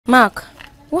Mark,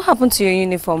 what happened to your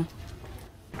uniform?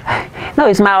 No,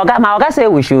 it's my Oga. My Oga said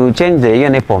we should change the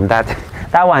uniform. That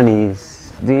one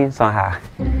is doing somehow.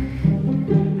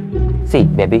 See,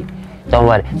 baby, don't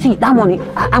worry. See that money.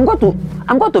 I'm going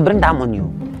to bring that money.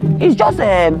 It's just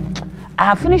I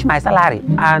have finished my salary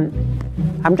and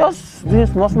I'm just doing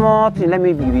small thing. Let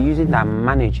me be using that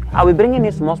manage. I will be bringing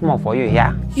it small for you.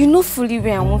 Yeah. You know fully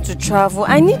where I want to travel.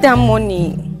 I need that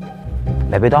money.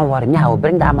 Baby, don't worry. Me, I will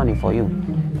bring that money for you.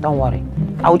 Don't worry.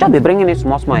 I will just be bringing it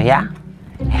small. Yeah.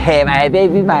 Hey, my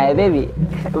baby, my baby,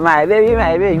 my baby,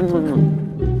 my baby.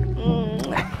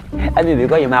 I mean,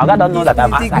 because my Oga don't know that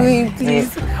I'm outside. Going,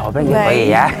 please. I'll bring it for you,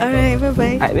 yeah? Alright,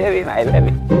 bye-bye. My baby, my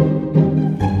baby.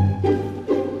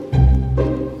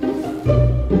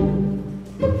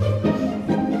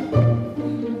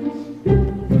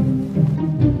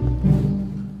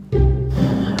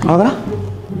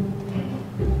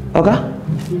 Oga?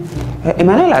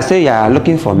 Emanuella said you are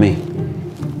looking for me.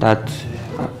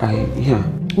 Yeah.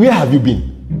 Where have you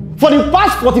been? For the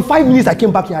past 45 minutes I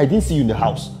came back here, I didn't see you in the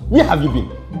house. Where have you been?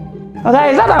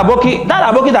 Okay, is that Aboki?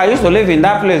 That Aboki that used to live in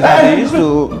that place that they used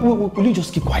to... Will you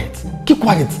just keep quiet? Keep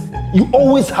quiet. You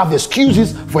always have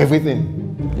excuses for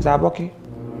everything. Is that Aboki?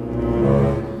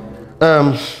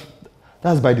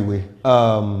 That's by the way.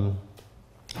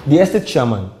 The estate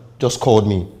chairman just called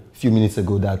me a few minutes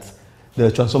ago that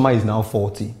the transformer is now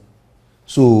faulty.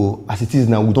 So as it is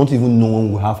now, we don't even know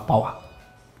when we'll have power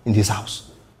in this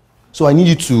house. So I need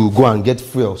you to go and get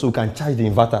fuel so we can charge the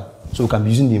inverter. So we can be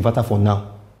using the inverter for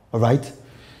now. Alright?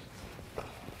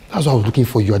 That's why I was looking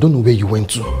for you. I don't know where you went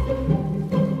to.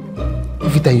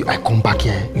 Every time I come back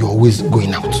here, you're always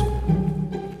going out.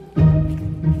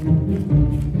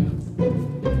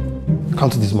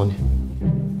 Count this money.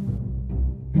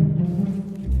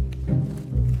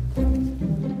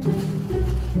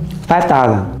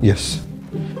 5,000? Yes.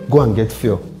 Go and get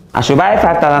fuel. I should buy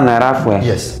 5,000 naira fuel?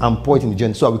 Yes, and pour it in the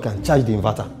gen so that we can charge the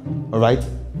inverter. Alright?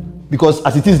 Because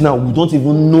as it is now, we don't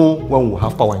even know when we'll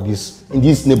have power in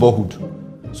this neighborhood.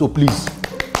 So please,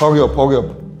 hurry up, hurry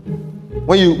up.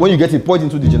 When you get it, pour it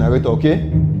into the generator,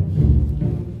 okay?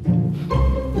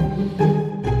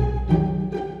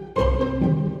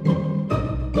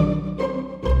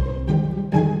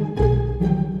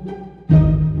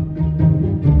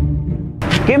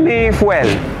 Give me fuel.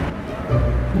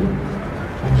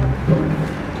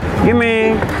 Give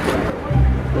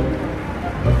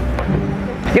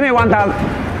me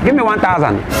 1,000. Give me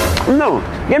 1,000. No,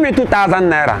 give me 2,000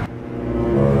 naira.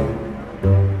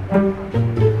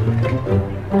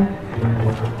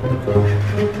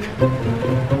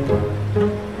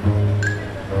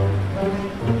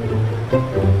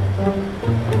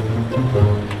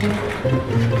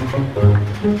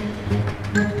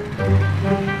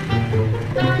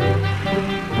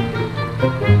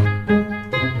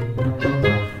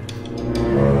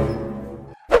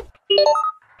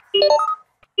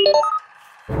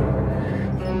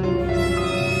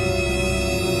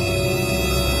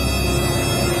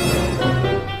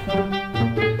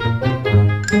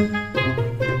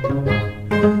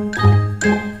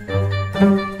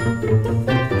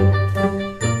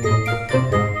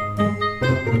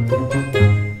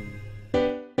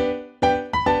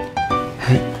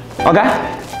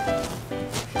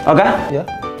 Okay? Yeah?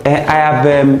 I have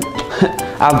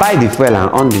I'll buy the fuel and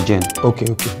on the gen. Okay,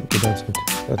 that's good.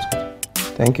 That's good.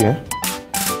 Thank you.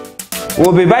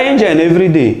 We'll be buying gen every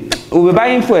day. We'll be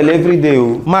buying fuel every day.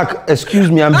 Mark, excuse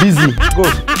me, I'm busy. Go.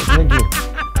 Thank you.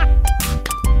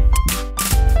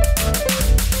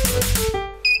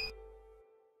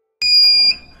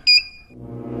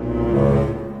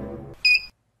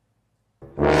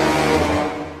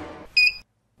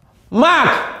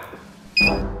 Mark!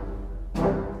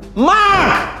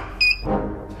 Mark!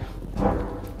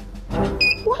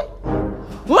 What?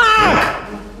 Mark!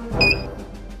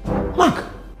 Mark!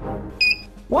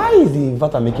 Why is the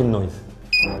inverter making noise?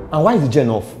 And why is the gen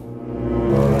off?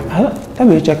 Let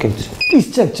me check it.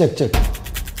 Please check.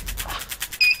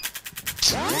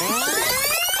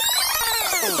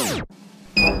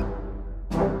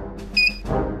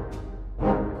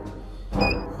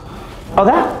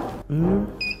 Okay?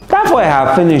 That fuel I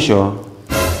have finished,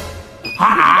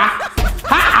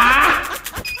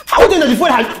 How do you know the fuel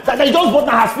that you just bought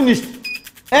now has finished?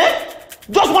 Eh?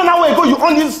 Just 1 hour ago you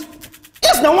on this.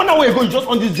 Yes, now 1 hour ago you just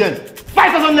on this gen.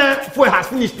 5,000 fuel has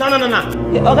finished. No.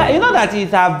 Yeah, okay, you know that it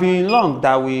have been long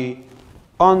that we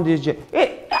on this gen.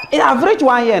 It have reached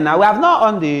 1 year now. We have not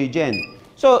on the gen.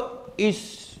 So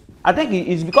I think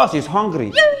it's because it's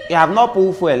hungry. You have not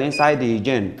put fuel inside the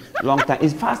gen long time.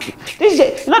 It's fasting. This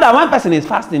gen, you know that one person is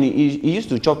fasting. He used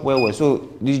to chop well. So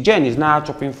this gen is now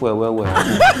chopping fuel well.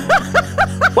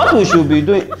 What we should be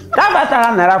doing, that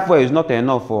 5,000 naira fuel is not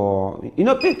enough for, you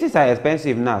know, things are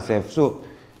expensive now, sef. So,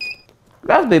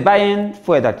 let's be buying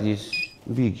fuel that is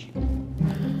big.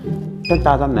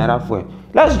 10,000 naira fuel.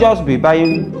 Let's just be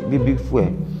buying big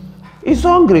fuel. He's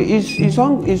hungry.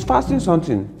 He's fasting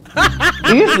something.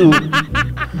 He used to.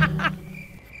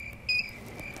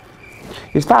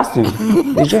 He's fasting.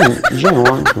 The Jen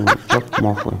wants to chop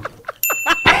more fuel.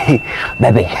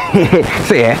 Baby,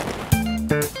 see ya.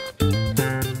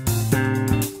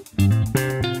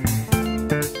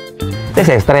 This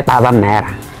is 3,000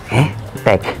 naira.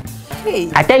 Take.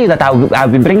 Hey. I tell you that I'll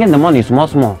be bringing the money small.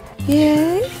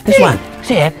 Yeah. This one.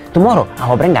 See, tomorrow I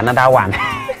will bring another one.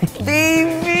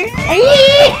 Baby.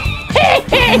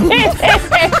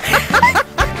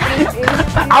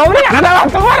 I will bring another one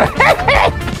tomorrow.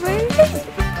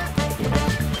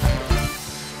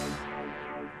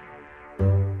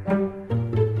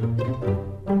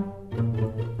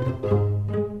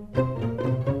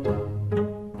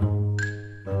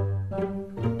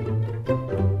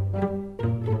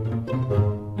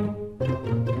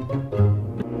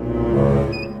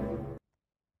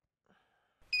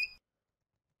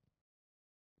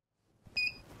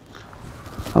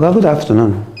 Okay, good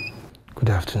afternoon. Good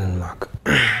afternoon, Mark.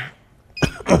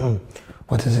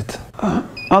 What is it?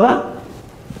 Okay.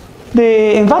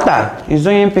 The inverter is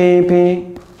doing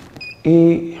ping.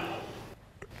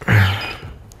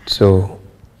 So,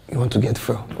 you want to get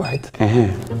fuel, right?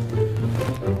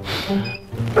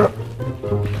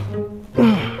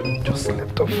 Just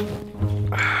slept off.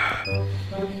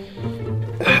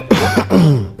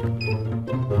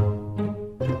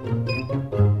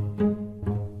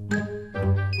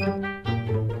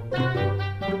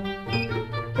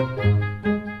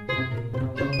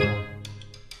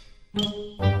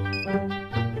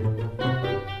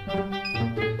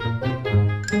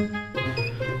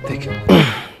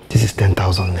 This is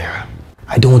 10,000 naira.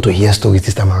 I don't want to hear stories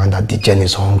this time around that the gen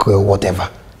is hungry or whatever.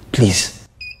 Please.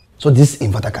 So this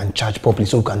inverter can charge properly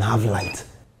so we can have light.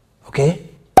 Okay?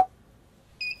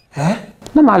 Eh?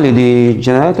 Normally the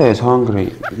generator is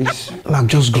hungry. Mark,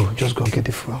 just go and get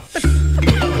the fuel.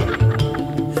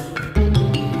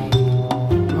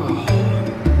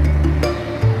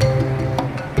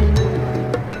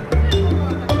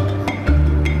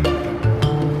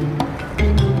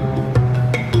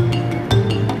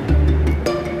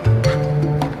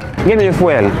 Give me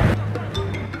fuel.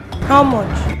 How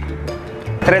much?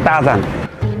 3,000.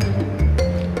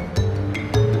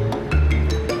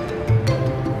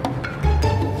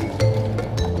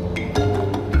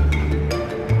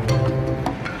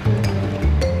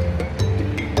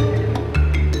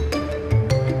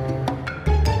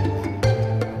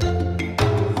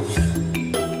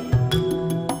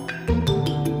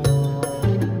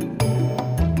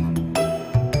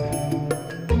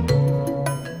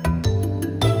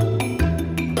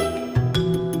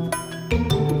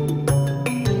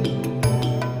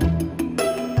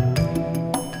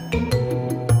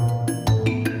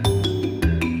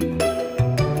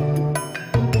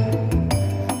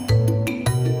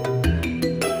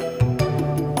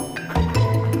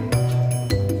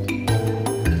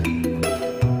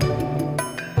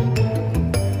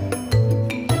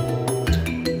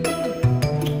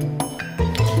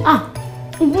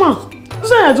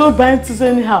 I don't buy things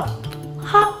anyhow.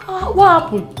 What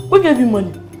happened? Who gave you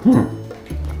money?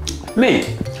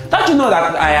 Me? Don't you know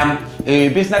that I am a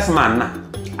businessman now?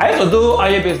 I used to do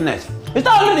oil business. It's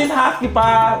not only this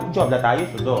housekeeper job that I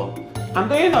used to do. I'm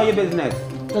doing oil business.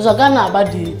 Does Ogana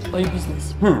about the oil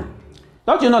business?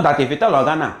 Don't you know that if you tell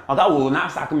Ogana, Oga will now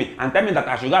sack me and tell me that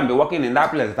I should go and be working in that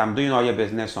place that I'm doing oil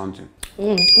business something?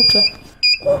 Okay.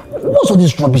 What's all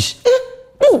this rubbish?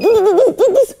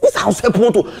 This house help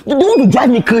want to. They want to drive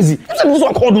me crazy. You said this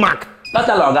one called Mark. Don't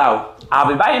tell Oga. I'll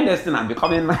be buying this thing and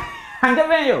becoming I'm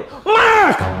giving you.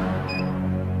 Mark!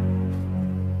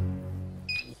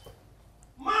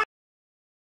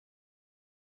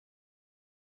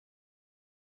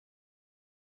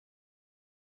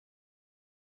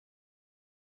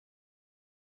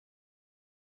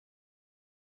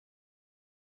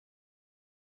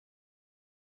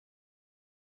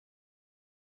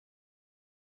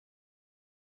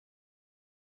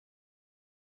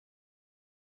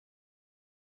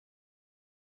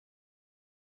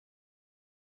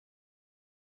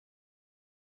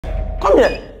 Come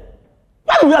here.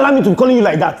 Why do you allow me to be calling you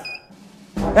like that?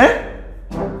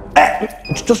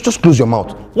 Just close your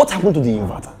mouth. What happened to the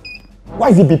inverter? Why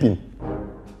is it beeping?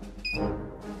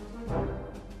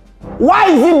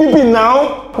 Why is it beeping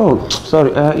now? Oh,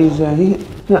 sorry.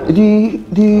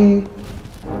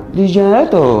 The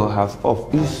generator have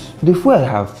off. The fuel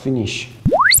have finished.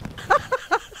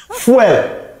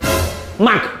 Fuel.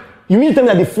 Mark, you mean to tell me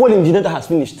that the fuel in the generator has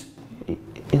finished?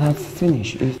 It has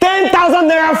finished. 10,000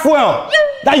 naira fuel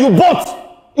that you bought.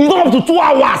 You don't up to 2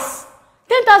 hours.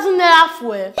 10,000 naira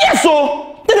fuel? Yes,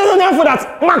 so 10,000 naira fuel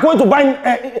that Mark went to buy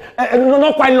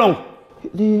not quite long.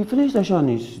 The filling station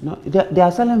is not. They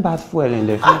are selling bad fuel in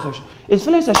the filling station. It's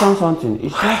filling station something.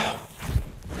 It's not.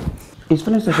 It's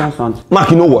filling station something. Mark,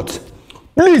 you know what?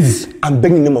 Please, I'm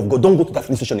begging in the name of God, don't go to that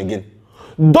filling station again.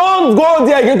 Don't go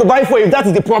there again to buy fuel if that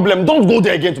is the problem. Don't go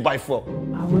there again to buy fuel.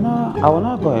 I will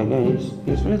not go again.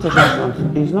 It's filling station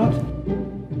something. It's not.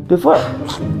 The fuel.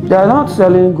 They are not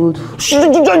selling good.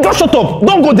 Just shut up.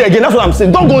 Don't go there again. That's what I'm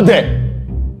saying. Don't go there.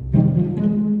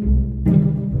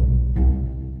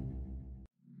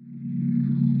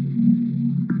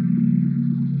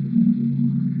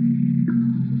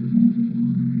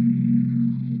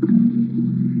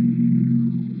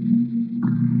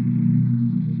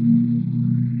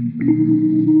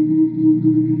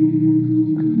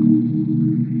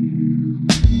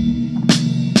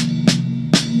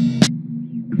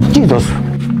 Jesus.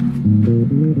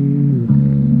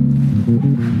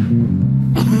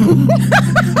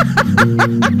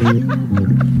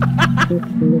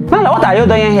 Mala, what are you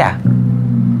doing here?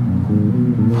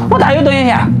 What are you doing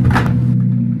here?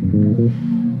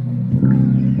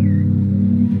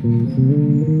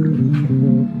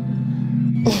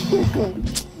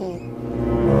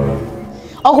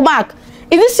 Uncle Mark,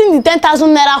 is this in the 10,000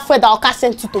 naira fuel that Oka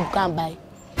sent you to go and buy?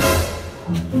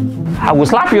 I will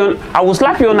slap you. I will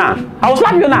slap you now. I will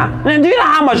slap you now. Do you know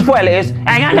how much fuel it is?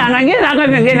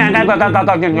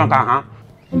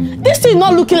 This thing is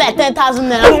not looking like 10,000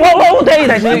 naira. What will tell you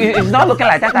that it's not looking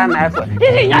like 10,000 naira fuel?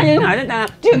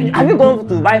 Have you gone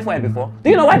to buy fuel before? Do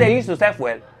you know why they used to sell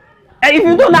fuel? And if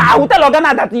you don't know, I will tell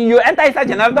Organa that you enter inside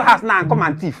generator house now and come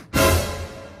and thief.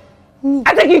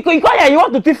 I think you come here, you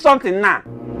want to thief something now.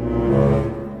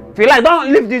 If you like,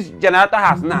 don't leave this generator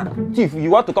house now. Thief, you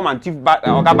want to come and thief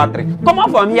Orga battery. Come on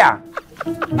from here.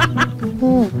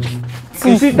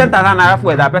 You see 10,000 naira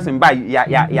fuel that person buy,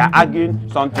 you're arguing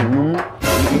something.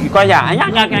 You come here,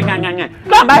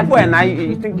 go and buy fuel now.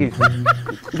 You think it's.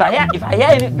 If I hear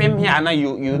anything here now,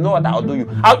 you know what I'll do you.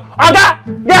 Orga,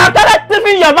 they are telling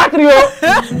thieving your battery.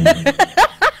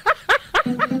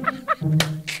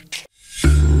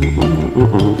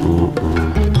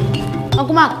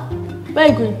 Uncle Mark, where are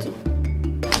you going to?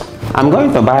 I'm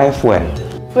going to buy fuel.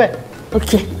 Fuel?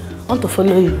 Okay, I want to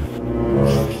follow you.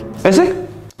 Is it?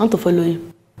 I want to follow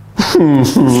you. You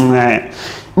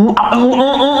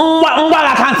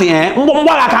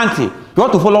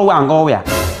want to follow where and go where? I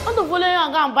want to follow you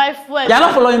and go and buy fuel. You're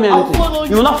not following me anything. Follow you.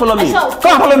 You will not follow me. Come and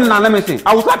follow me now, let me see.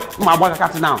 I will slap my boy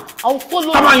cat now. I will follow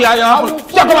you. Come on, you're not.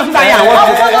 Come on, sit down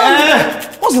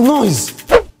here. What's the noise?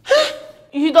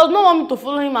 He does not want me to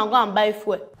follow him and go and buy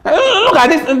fuel. Look at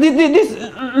this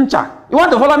ncha. You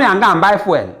want to follow me and go and buy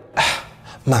fuel?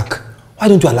 Mark, why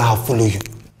don't you allow her follow you?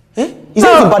 Eh? Is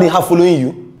there anybody her following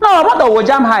you? No, what will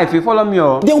jam her if you follow me?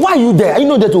 Then why are you there? Are you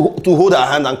not there to hold her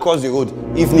hand and cross the road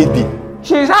if need be?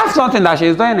 She has something that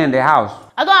she's doing in the house.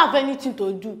 I don't have anything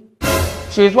to do.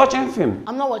 She's watching film.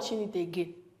 I'm not watching it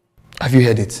again. Have you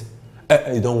heard it?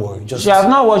 Don't worry. Just. She has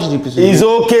not watched the episode. It's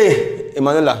okay.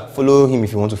 Emanuella, follow him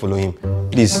if you want to follow him.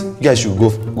 Please, you guys should go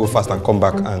fast and come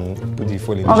back and put the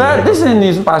phone in. Okay, this thing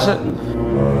is passion.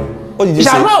 What did you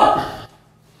say?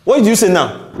 What did you say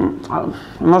now?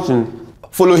 Nothing.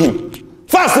 Follow him.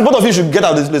 Fast! Both of you should get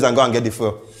out of this place and go and get the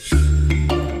fuel.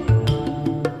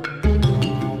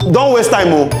 Don't waste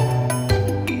time, oh.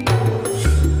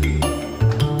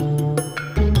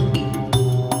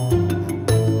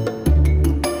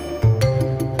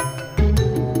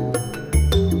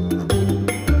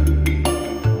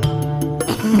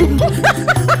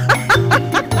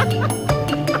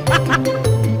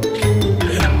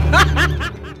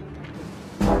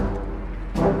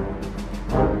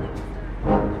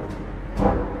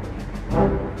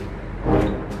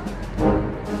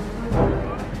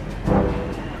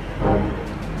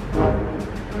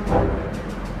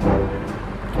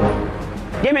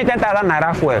 Give me 10,000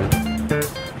 naira fuel.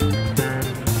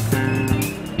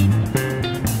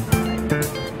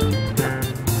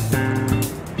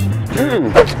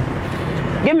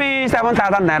 Give me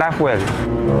 7,000 naira fuel.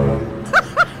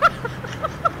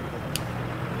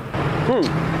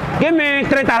 Give me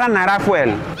 3,000 naira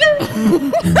fuel.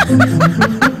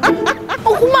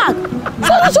 Uncle Mark,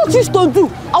 so that's what you used to do.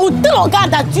 I will tell Oga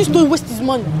that you used to waste his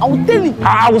money. I will tell him.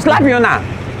 I will slap you now.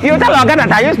 You tell Oga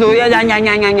that I used to.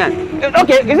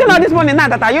 Okay, is it not this money now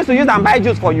that I used to use and buy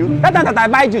juice for you? That time that I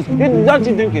buy juice, you don't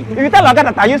drink it. If you tell Oga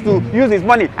that I used to use his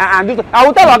money and do so, I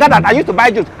will tell Oga that I used to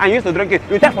buy juice and used to drink it.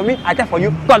 You tell for me, I tell for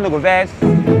you. God no go vex.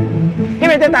 Give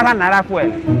me 10,000 naira fuel.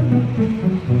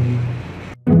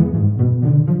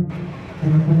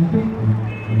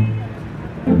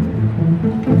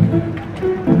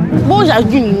 What are you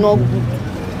doing? Not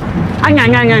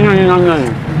good.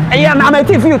 I'm a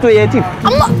thief, you to a thief.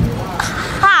 I'm not.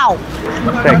 How?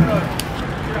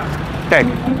 Take.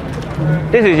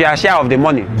 This is your share of the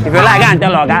money. If you like, I can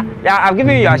tell Oga. Yeah, I've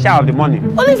given you your share of the money.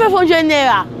 Only 500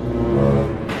 naira.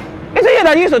 Is it you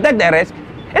that used to take the risk?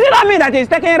 Is it not me that is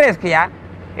taking risk here?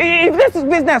 If this is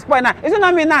business point now, is it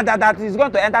not me now that is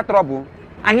going to enter trouble?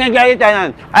 I can't carry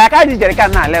this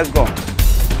jerrycan now. Let's go.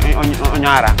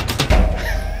 Onyara.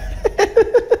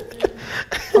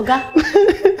 Oga.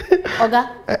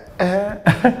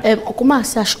 Okuma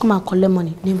says I should come and collect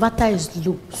money. The inverter is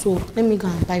low, so let me go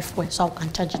and buy fuel so I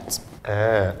can charge it.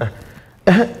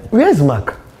 Where is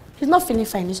Mark? He's not feeling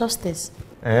fine. He's upstairs.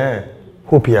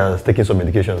 Hope he has taken some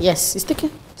medication. Yes, he's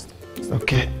taking.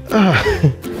 Okay.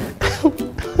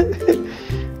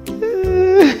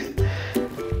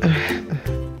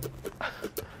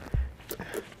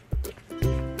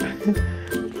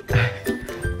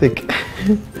 Take.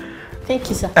 Thank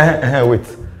you, sir. Wait.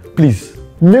 Please,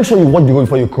 make sure you watch the road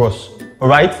before you cross.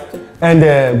 Alright? And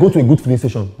go to a good filling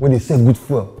station where they sell good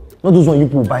fuel. Not those ones you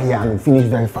people buy here and finish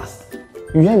very fast.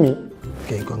 You hear me?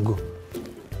 Okay, you can go.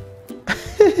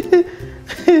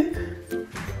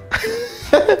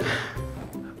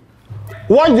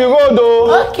 Watch the road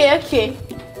though! Okay.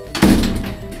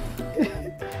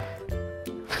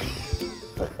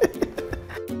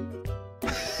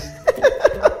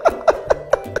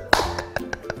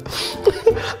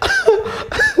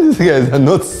 These guys are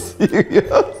not serious.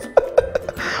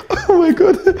 Oh my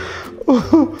god.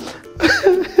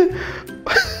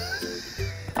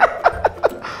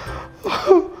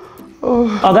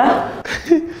 Oga,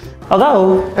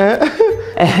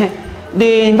 the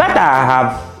inverter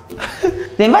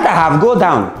have go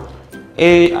down.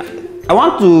 I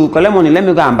want to collect money. Let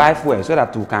me go and buy fuel so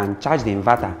that we can charge the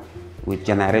inverter with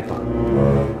generator.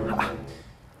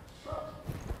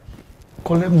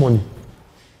 Collect money.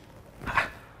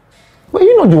 But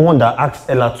you're not the one that asked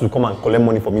Ella to come and collect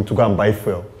money for me to go and buy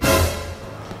fuel.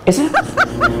 Is it?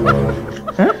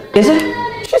 Huh? Is it?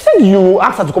 She said you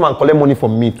asked her to come and collect money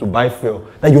from me to buy fuel.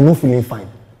 That you're not feeling fine.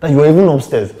 That you're even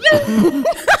upstairs.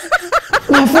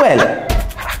 My fuel.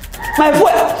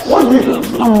 What?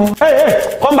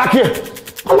 Hey, come back here.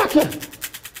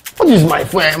 What is my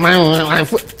fuel? My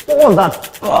fuel. What was that?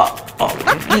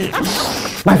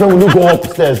 My friend will not go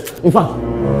upstairs. In fact,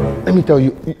 let me tell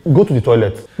you, go to the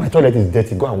toilet. My toilet is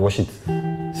dirty. Go and wash it.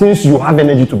 Since you have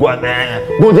energy to go and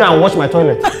go there and wash my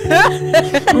toilet.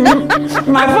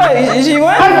 My friend, she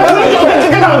went.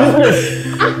 Get out of this place.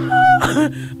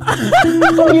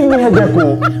 Don't give me headache.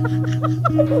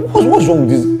 What's wrong with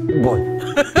this boy?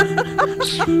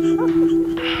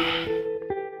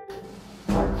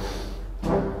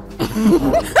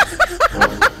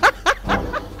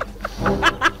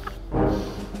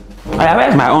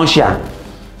 Where's my own share?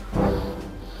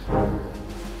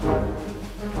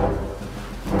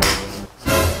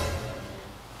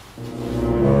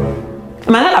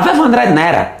 Emanuella, 500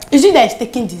 naira. Is it that is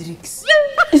taking the risks?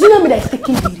 Is it not me that is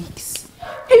taking the risks?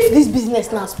 If this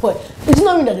business now spoil, it's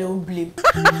not me that they will blame.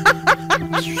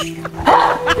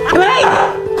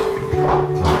 Emanuella!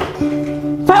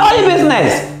 My only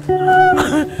business!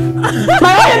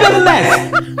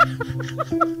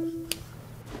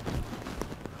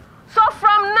 So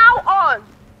from now on,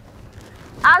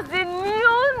 as the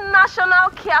new national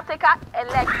caretaker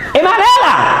elect,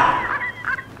 Emanuella!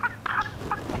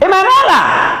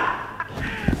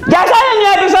 There's only a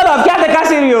new episode of Caretaker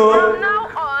series. from now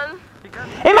on,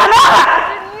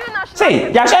 Emanuella! the new national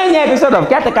See, there's only a new episode of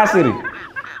Caretaker series.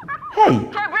 Hey,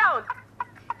 K Brown,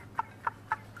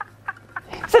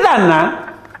 sit down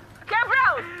now. K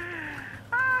Brown.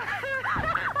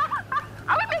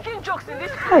 Are we making jokes in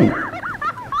this? Hey. K Brown,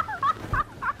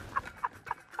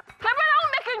 are we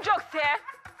making jokes here?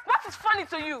 What is funny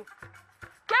to you?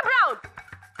 K Brown.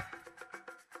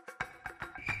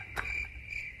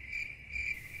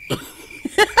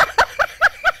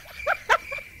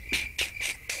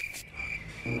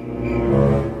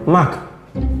 Mark,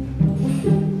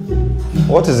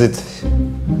 what is it?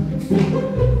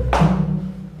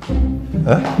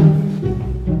 Huh?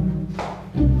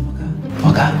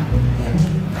 Okay.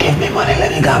 Give me money,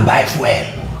 let me go and buy fuel.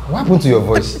 What happened to your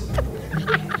voice?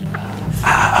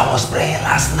 I was praying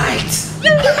last night.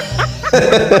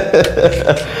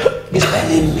 It's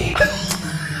paining me.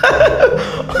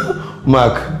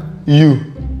 Mark, you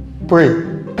pray.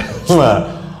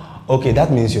 Okay,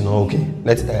 that means you're not okay.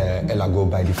 Let Ella go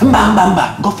buy the phone.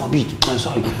 Bam. God forbid. I'm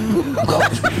sorry. God,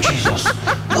 Jesus.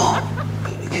 No.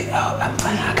 Okay, I'm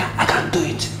fine. I can't do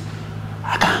it.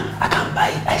 I can't buy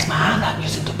it. It's my hand I'm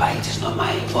using to buy it. It's not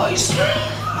my voice.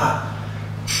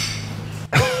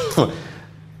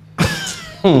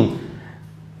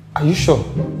 Are you sure?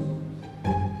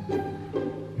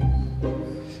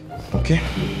 Okay.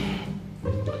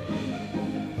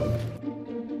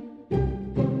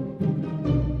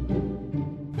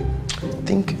 I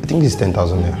think it's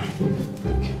 10,000 there.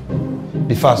 Okay.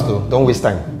 Be fast though. Don't waste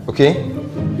time. Okay?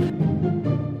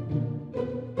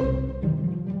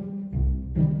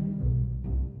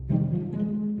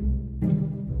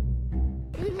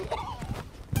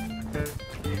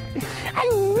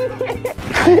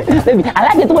 Baby, I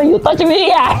like it when you touch me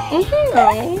here.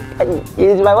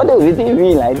 It's my body within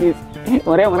me like this.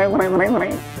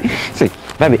 See,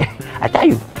 baby, I tell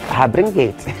you, I bring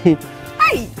it.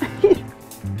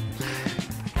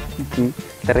 2,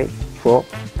 3, 4,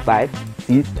 5,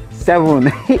 6,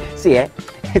 7. See,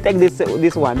 take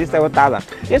this one, this 7,000.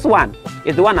 This one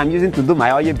is the one I'm using to do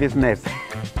my oil business.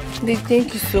 Babe,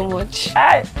 thank you so much.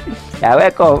 You're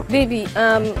welcome. Baby,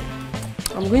 I'm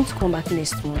going to come back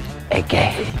next month.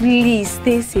 Okay. Please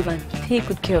stay safe and take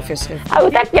good care of yourself. I will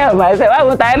take care of myself. I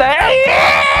will tie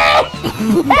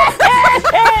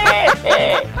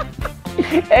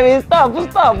Hey, stop.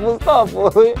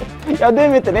 You're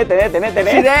doing it today.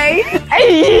 Today?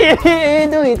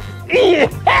 Do it.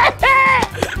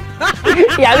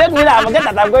 Yeah, let me now forget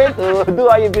that I'm going to do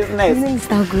all your business. Things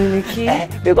start going, okay?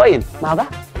 You're going. Maga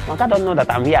don't know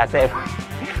that I'm here, safe.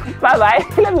 Bye-bye.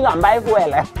 Let me go and buy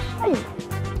fuel.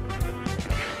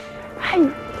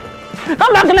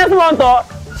 Come back next month, though.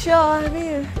 Sure, I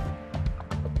will.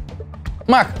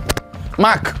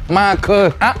 Mark,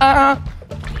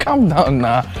 calm down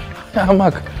now.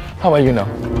 Mark, how are you now?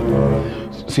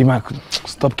 See, Mark,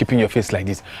 stop keeping your face like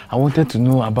this. I wanted to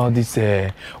know about this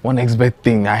 1xBet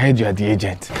thing. I heard you are the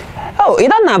agent. Oh, you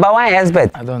don't know about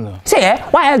 1xBet? I don't know. See,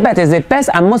 1xBet is the best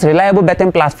and most reliable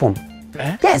betting platform.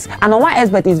 Yes, and on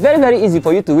 1xBet, it's very, very easy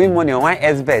for you to win money on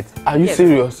 1xBet. Are you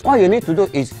serious? All you need to do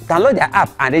is download their app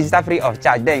and register free of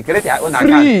charge. Then create your own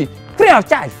account. Free of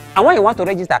charge. And when you want to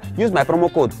register, use my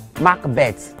promo code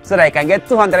MarkBet so that you can get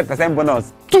 200%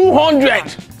 bonus. 200?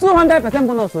 200%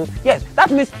 bonus. So yes,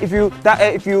 that means if you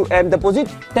deposit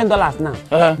 $10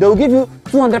 now, they will give you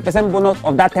 200% bonus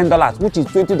of that $10, which is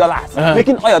 $20,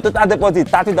 making all your total deposit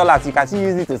 $30. You can still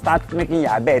use it to start making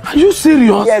your bet. Are you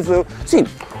serious? Yes. So see,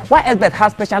 1xBet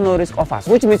has special no risk offers,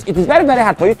 which means it is very, very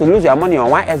hard for you to lose your money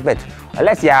on 1xBet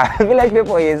unless your village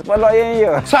people is following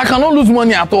you. So I cannot lose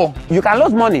money at all? You can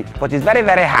lose money, but it's very,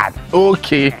 very hard.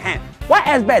 Okay.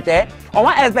 1xBet, on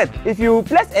 1xBet, if you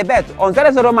place a bet on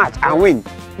 0-0 match and win,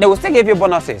 they will still give you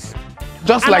bonuses.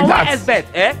 Just and like on that?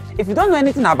 1xBet, if you don't know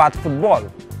anything about football,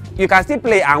 you can still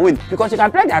play and win because you can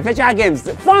play their virtual games,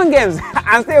 fun games,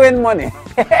 and still win money.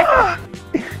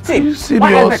 See,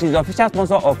 1xBet is the official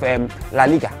sponsor of La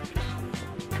Liga.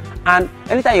 And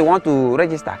anytime you want to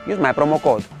register, use my promo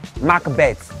code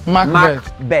MarkBet.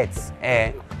 MarkBet.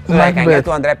 So I can get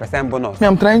 200% bonus.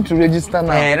 I'm trying to register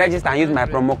now. Register and use my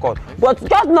promo code. But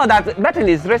just know that betting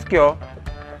is risky.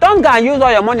 Don't go and use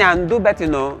all your money and do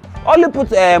betting. Only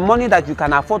put money that you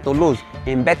can afford to lose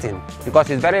in betting because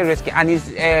it's very risky and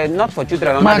it's not for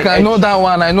children. Mark, I know that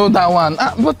one.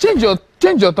 But change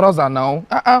your trouser now.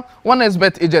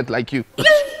 1xBet agent like you.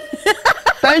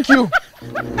 Thank you.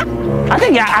 I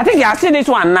think you have seen this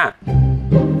one now.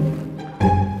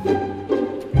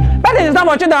 Betting is not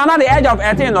for children under the age of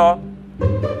 18, no.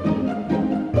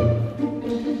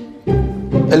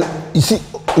 You see,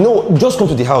 just come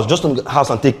to the house. Just come to the house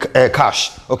and take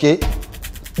cash, okay?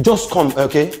 Just come,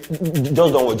 okay? Just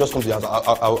don't worry. Just come to the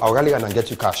house. I'll rally around and get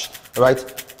you cash, all right?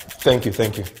 Thank you.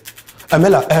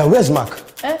 Emanuella, where's Mark?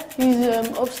 He's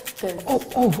upstairs.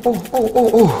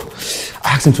 Oh. I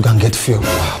asked him to go and get fuel.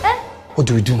 What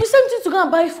do we do? You sent him to go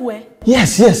and buy fuel?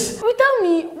 Yes. Without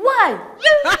me, why?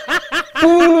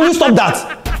 No, stop that.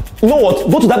 You know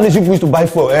what? Go to that place you used to buy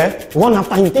fuel, One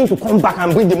after you think to come back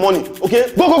and bring the money,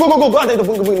 okay? Go and take the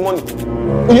bring the money.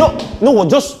 You know what?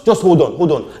 Just hold on.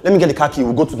 Let me get the car key.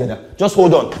 We'll go together. Just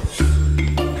hold on.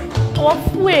 What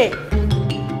fuel?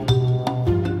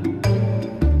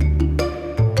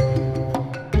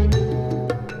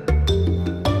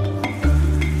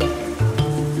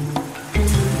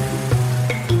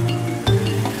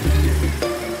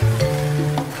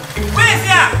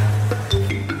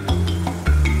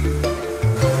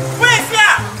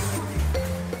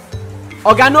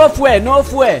 Oga, no fuel. No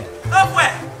fuel?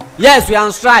 Yes, we are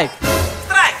on strike.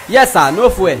 Strike? Yes, sir, no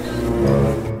fuel.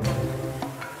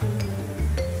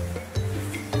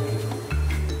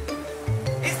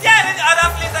 Is there any other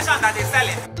police station that is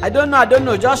selling? I don't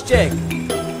know, just check.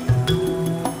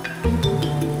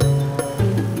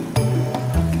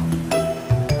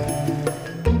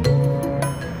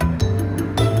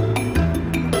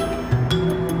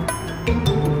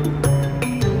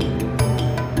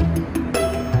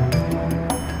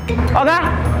 Okay,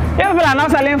 you people are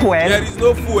not selling fuel. There is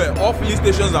no fuel. All filling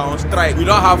stations are on strike. We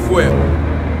don't have fuel.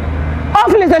 All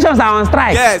filling stations are on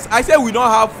strike. Yes, I said we don't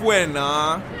have fuel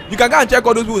now. You can go and check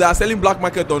all those people that are selling black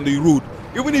market on the road.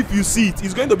 Even if you see it,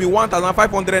 it's going to be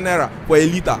 1,500 naira for a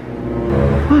liter.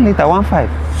 1 liter, 1.5.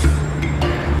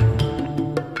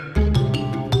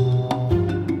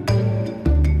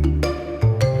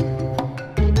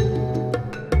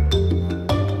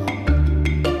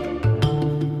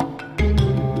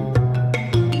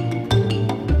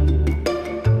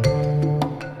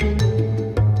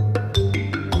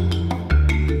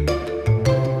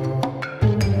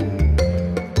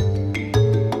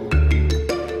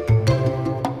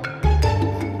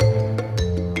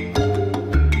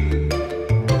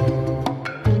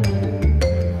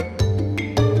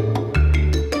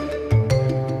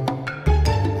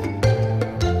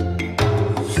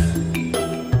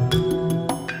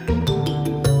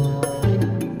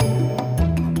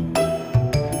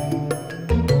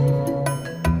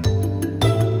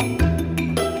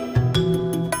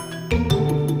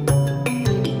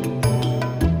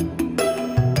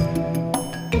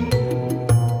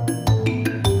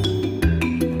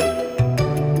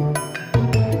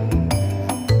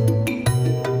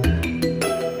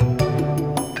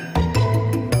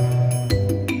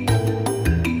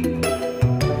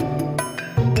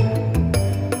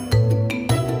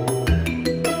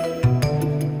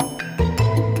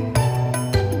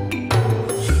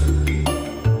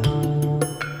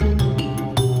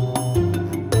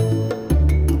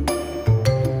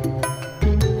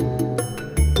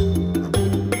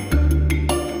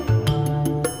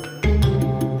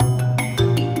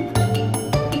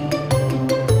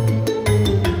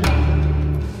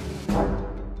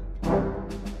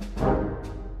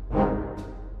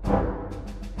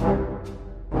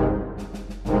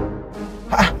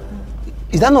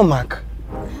 Is that not Mark?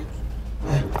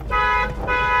 Yeah.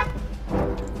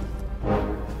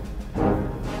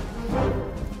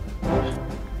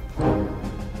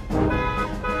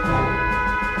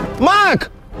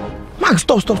 Mark! Mark,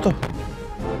 stop.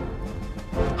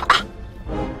 Ah.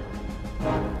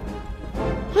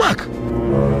 Mark!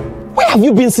 Where have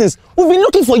you been since? We've been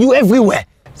looking for you everywhere.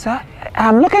 Sir,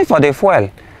 I'm looking for the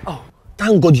fuel. Oh,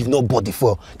 thank God you've not bought the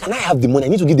fuel. Can I have the money? I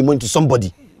need to give the money to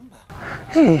somebody.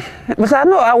 Hey, but sir,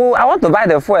 no, I want to buy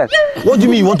the fuel. What do you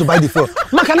mean you want to buy the fuel?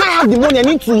 Man, can I have the money? I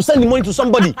need to send the money to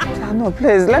somebody. Sir, no,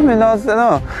 please, let me know. Sir,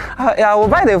 no. I will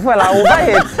buy the fuel. I will buy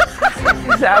it.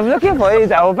 Sir, I'm looking for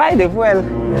it. I will buy the fuel.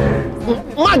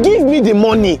 Man, give me the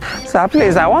money. Sir,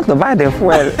 please, I want to buy the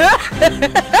fuel.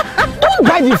 Don't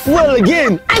buy the fuel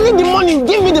again. I need the money.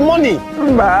 Give me the money.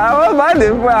 But I will buy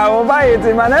the fuel. I will buy it.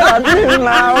 Emanuella, please,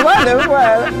 I will buy the fuel.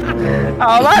 I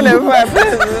will buy the fuel,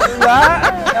 please.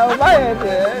 I will buy it.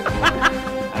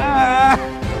 I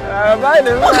will buy the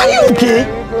fuel. Are you okay?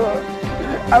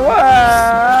 I will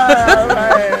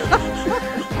buy it.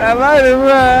 I buy the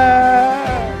fuel.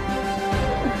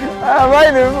 I buy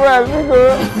the fuel,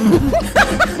 because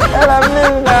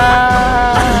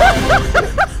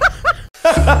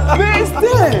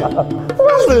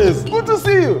What's this? Good to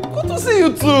see you. Good to see you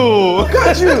too. Look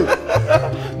at you.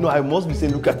 No, I must be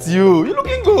saying, look at you. You're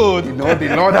looking good. You know,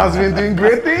 the Lord has been doing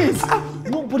great things.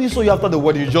 Nobody saw you after the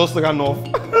wedding. You just ran off.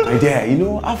 My dear, you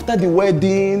know, after the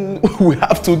wedding, we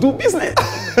have to do business.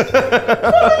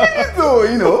 So,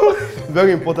 you know,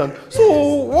 very important. So,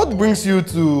 what brings you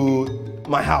to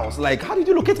my house? Like, how did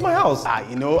you locate my house?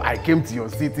 You know, I came to your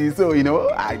city, so, you know,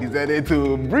 I decided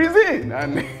to breeze in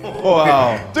and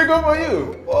wow. check up for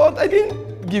you. But I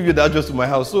didn't give you the address to my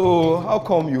house, so how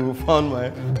come you found my...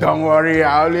 Don't worry,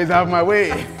 I always have my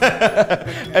way.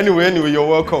 Anyway, you're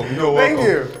welcome. Thank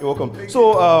you. You're welcome.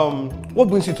 So, what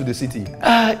brings you to the city?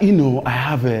 You know, I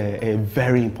have a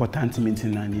very important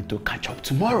meeting I need to catch up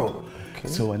tomorrow. Okay.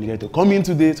 So I needed to come in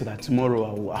today so that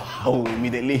tomorrow I will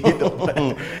immediately hit up.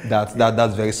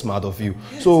 That's very smart of you.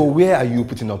 So where are you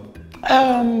putting up?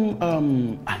 I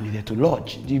needed to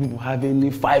lodge. Do you have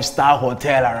any 5-star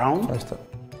hotel around? 5-star?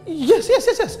 Yes.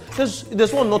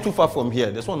 There's one not too far from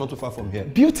here.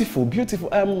 Beautiful. Do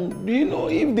you know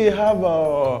if they have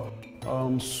a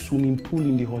swimming pool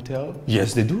in the hotel?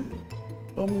 Yes, they do.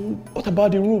 What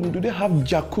about the room? Do they have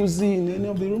jacuzzi in any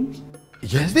of the rooms?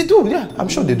 Yes, they do. Yeah, I'm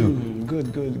sure they do.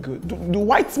 Good. Do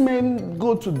white men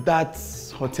go to that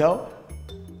hotel?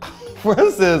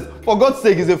 Francis, for God's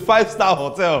sake, it's a 5-star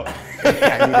hotel.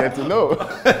 I needed to know.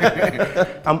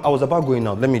 I was about going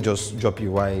out. Let me just drop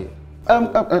you. Why?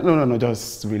 No,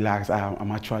 just relax.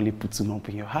 I'm actually putting up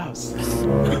in your house.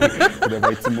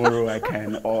 By tomorrow I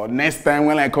can, or next time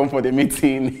when I come for the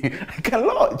meeting, I can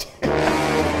lodge.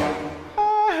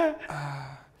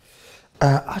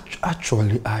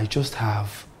 Actually, I just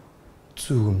have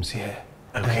 2 rooms here.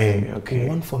 Okay, okay.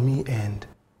 One for me and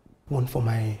one for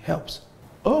my helps.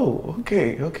 Oh,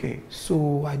 okay, okay.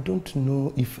 So I don't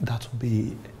know if that will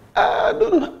be...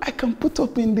 No, I can put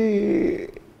up in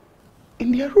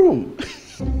their room.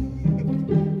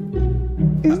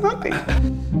 It's nothing.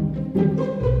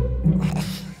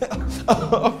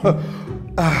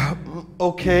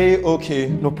 Okay,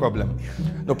 no problem.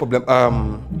 No problem.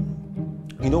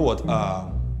 You know what,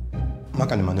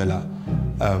 Mark and Emanuella,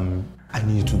 I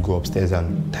need you to go upstairs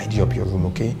and tidy up your room,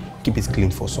 okay? Keep it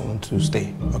clean for someone to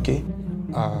stay, okay?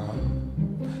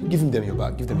 Give them your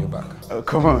bag, Oh,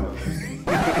 come on.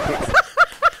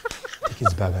 Take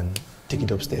his bag and take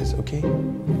it upstairs, okay?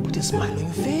 Put a smile on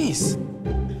your face.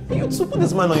 You too, put a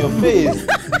smile on your face,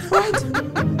 right?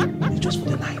 It's just for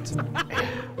the night.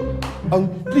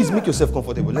 Please make yourself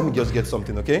comfortable. Let me just get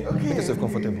something, okay? Make yourself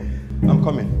comfortable. I'm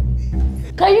coming.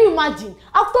 Can you imagine?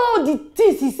 After all the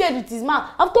things he said with his mouth,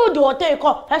 after all the hotel you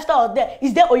call, 5-star hotel,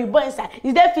 is there Oyibo inside?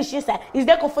 Is there fish inside? Is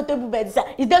there comfortable bed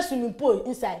inside? Is there swimming pool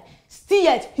inside? Still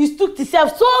yet, he stood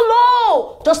himself so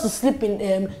low just to sleep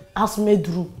in housemaid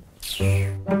room.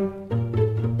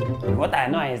 What I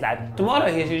know is that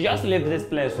tomorrow he should just leave this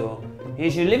place, so he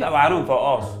should leave our room for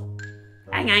us.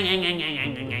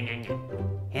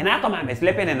 He now come and be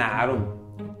sleeping in our room.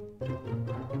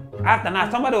 After that,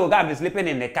 somebody will go be sleeping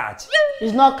in the couch.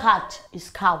 It's not couch,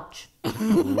 it's couch. Let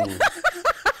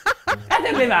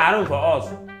him leave our room for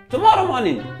us. Tomorrow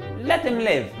morning, let him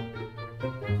leave.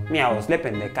 Me, I will sleep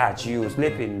in the couch, you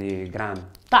sleep in the ground.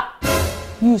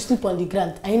 You sleep on the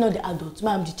ground, I know the adult.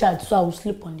 I'm the child, so I will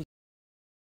sleep on the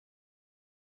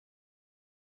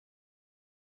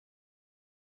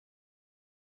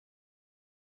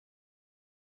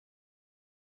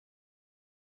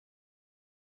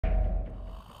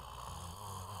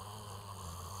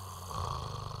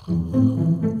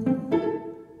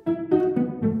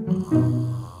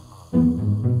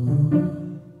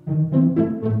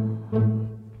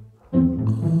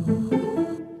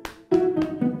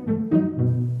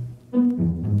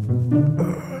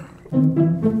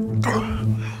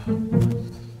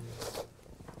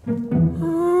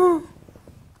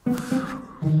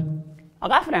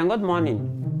Okay, friend, good morning.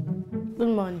 Good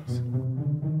morning.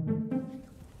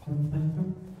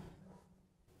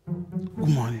 Good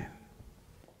morning.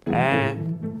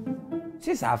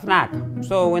 Sis are snack.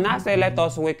 So when I say let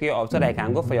us wake you up so that I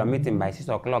can go for your meeting by 6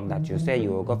 o'clock that you say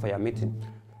you will go for your meeting.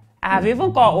 I have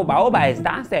even called Uber. Uber is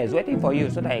downstairs waiting for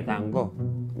you so that you can go.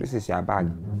 This is your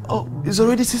bag. Oh, it's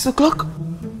already 6 o'clock?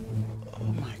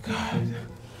 Oh my God.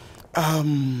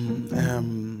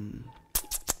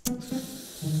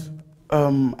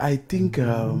 I think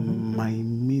my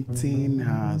meeting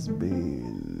has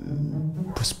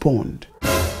been postponed.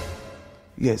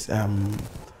 Yes,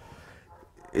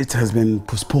 it has been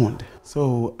postponed.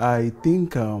 So I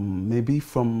think maybe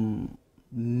from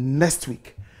next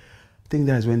week, I think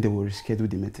that's when they will reschedule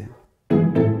the meeting. I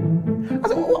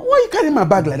said, why are you carrying my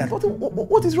bag like that?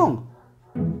 What is wrong?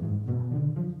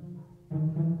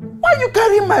 Why are you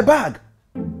carrying my bag?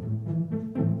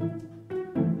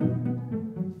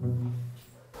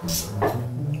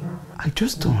 I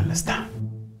just don't understand.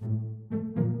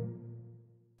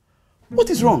 What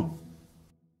is wrong?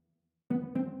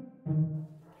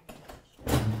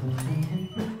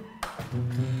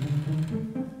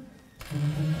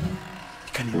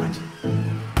 Can you imagine?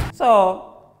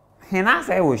 So, he now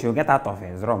said we should get out of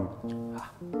his room.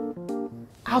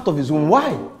 Out of his room?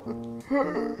 Why?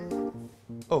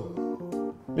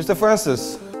 Oh, Mr.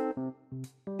 Francis.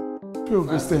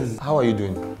 Augustine. How are you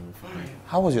doing? Fine.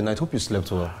 How was your night? Hope you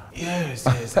slept well. Yes,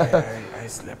 I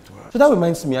slept well. So that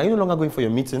reminds me, are you no longer going for your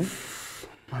meeting?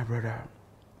 My brother,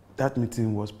 that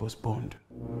meeting was postponed.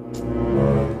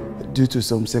 Due to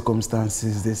some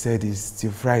circumstances, they said it's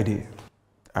till Friday.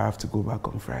 I have to go back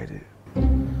on Friday.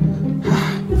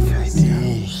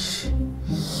 Friday.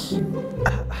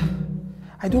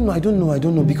 I don't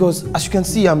know, because as you can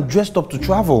see, I'm dressed up to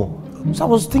travel. So I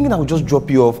was thinking I would just drop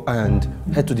you off and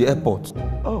head to the airport.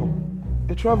 Oh,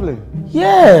 you're traveling?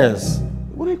 Yes.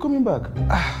 When are you coming back?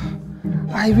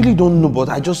 I really don't know, but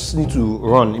I just need to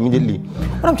run immediately.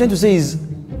 What I'm trying to say is,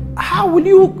 how will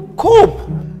you cope?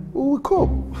 We will cope.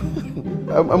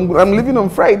 I'm leaving on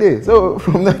Friday, so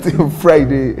from that till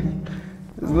Friday,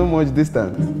 there's not much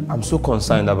distance. I'm so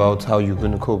concerned about how you're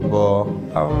going to cope, but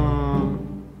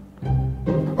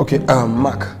okay,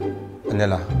 Mark,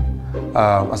 Anela,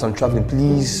 as I'm traveling,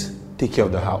 please take care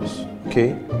of the house,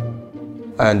 okay?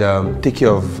 And take care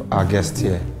of our guest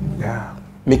here. Yeah.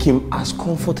 Make him as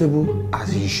comfortable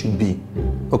as he should be,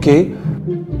 okay?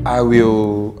 I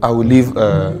will leave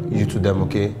you to them,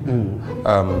 okay?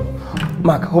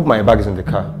 Mark, hope my bag is in the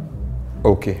car.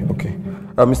 Okay.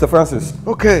 Mr. Francis.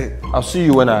 Okay. I'll see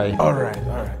you when I Alright.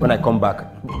 when I come back.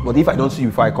 But if I don't see you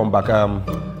before I come back,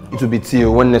 it will be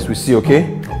till when next we see,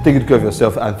 okay? Take good care of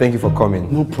yourself and thank you for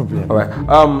coming. No problem. Alright.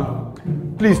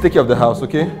 Please take care of the house,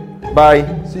 okay? Bye.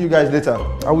 See you guys later.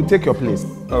 I will take your place.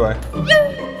 Alright.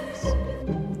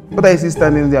 What are you still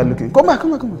standing there looking? Come back.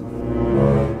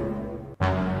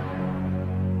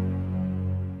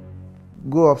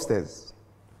 Go upstairs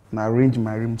and arrange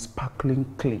my room sparkling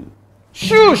clean.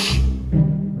 Shush!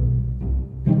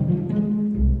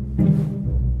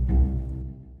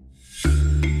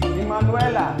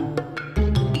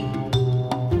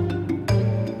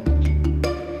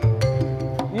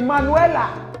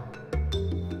 Emanuella.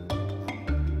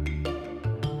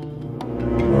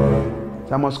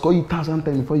 I must call you 1,000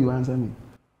 times before you answer me.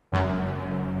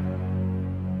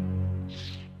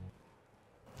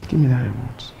 Give me that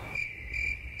remote.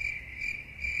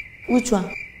 Which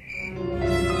one?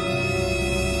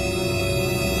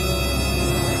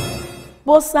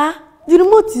 But sir, the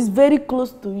remote is very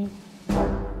close to you.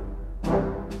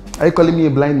 Are you calling me a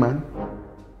blind man?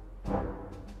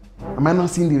 Am I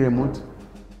not seeing the remote?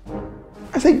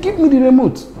 I said, give me the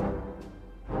remote.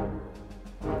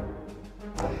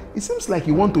 It seems like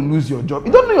you want to lose your job.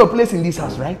 You don't know your place in this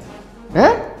house, right?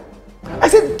 Eh? I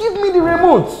said, give me the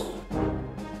remote.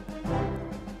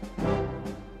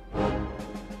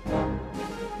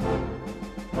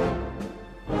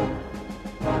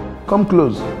 Come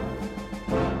close.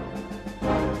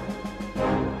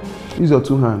 Use your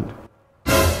two hands.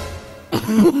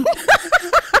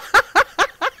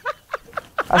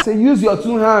 I say use your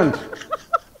two hands.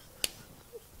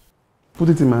 Put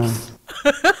it in my hand.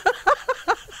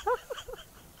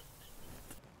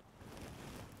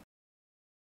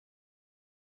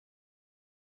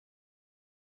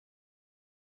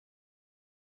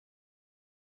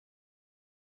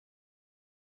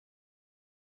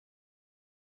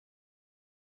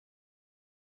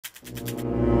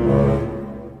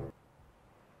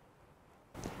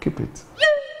 Keep it.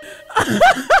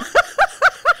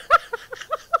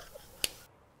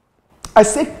 I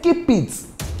say keep it.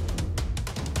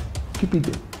 Keep it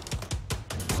there.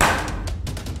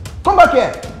 Come back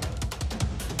here.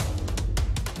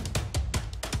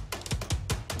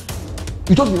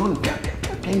 You just be running.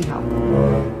 Anyhow.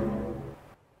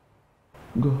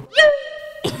 Go.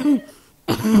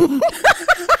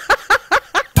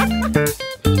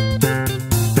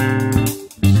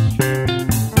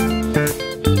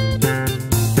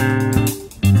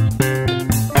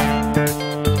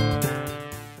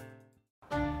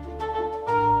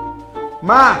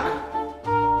 Mark!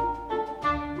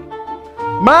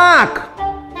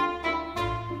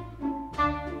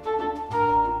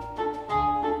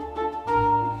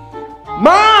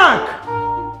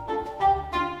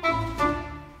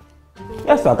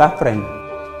 Yes, Oga, friend.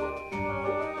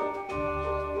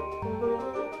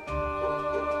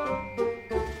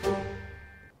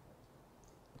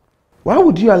 Why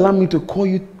would you allow me to call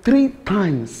you 3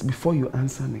 times before you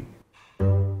answer me?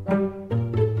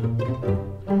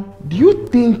 Do you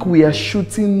think we are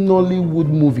shooting Nollywood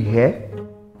movie here?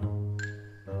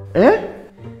 Eh?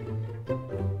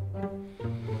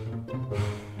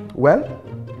 Well,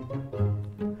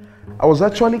 I was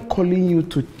actually calling you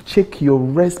to check your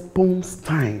response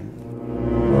time.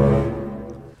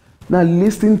 Now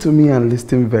listen to me and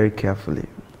listen very carefully.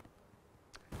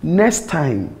 Next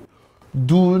time,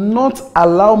 do not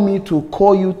allow me to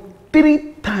call you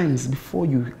 3 times before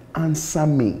you answer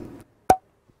me.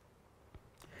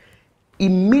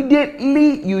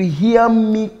 Immediately you hear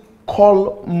me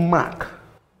call Mark,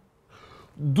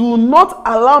 do not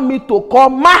allow me to call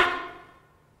Mark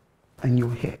and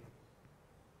you hear.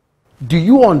 Do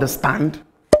you understand?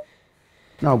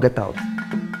 Now get out.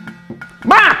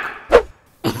 Mark!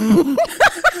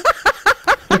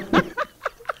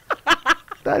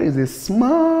 That is a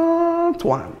smart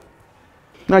one.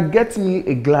 Now get me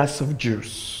a glass of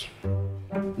juice.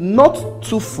 Not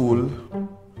too full,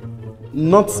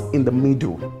 not in the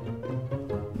middle,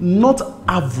 not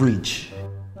average,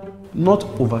 not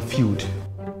overfilled.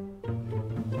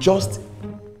 Just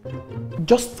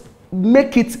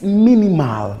make it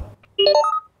minimal.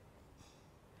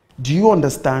 Do you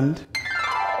understand?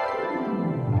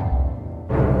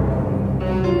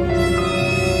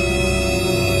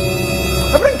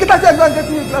 Go and get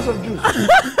me a glass of juice.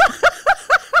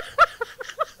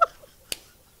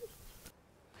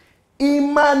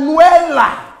 Emanuella.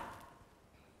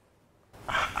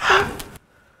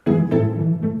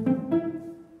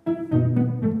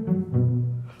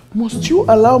 Must you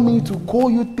allow me to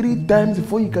call you 3 times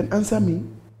before you can answer me?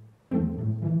 I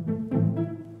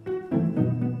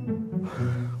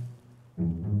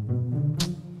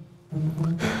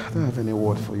don't have any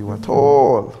word for you at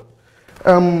all.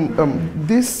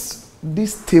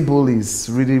 This table is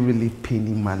really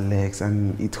paining my legs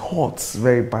and it hurts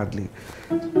very badly.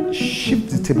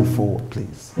 Shift the table forward,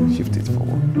 please. Shift it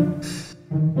forward.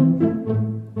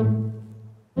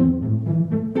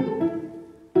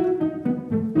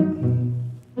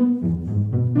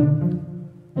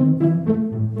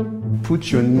 Put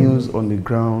your knees on the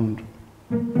ground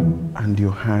and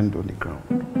your hand on the ground.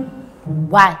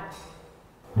 Why?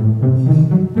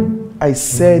 I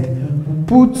said,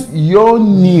 put your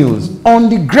knees on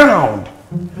the ground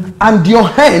and your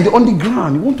hand on the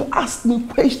ground. You want to ask me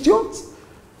questions?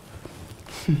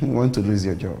 You want to lose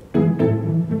your job.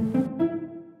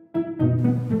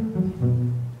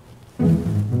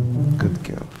 Good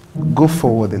girl. Go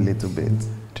forward a little bit.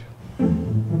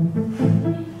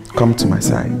 Come to my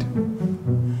side.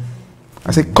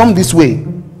 I said, come this way.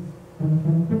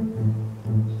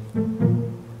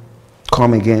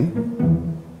 Come again.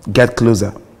 Get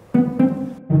closer.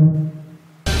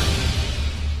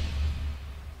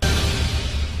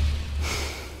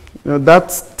 You know,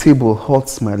 that table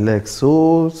hurts my legs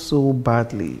so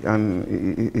badly and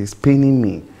it's paining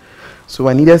me. So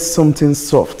I needed something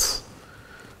soft.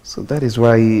 So that is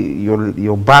why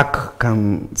your back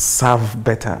can serve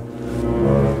better.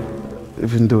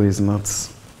 Even though it's not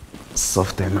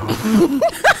soft enough.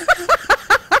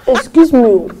 Excuse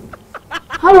me.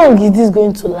 How long is this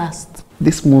going to last?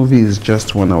 This movie is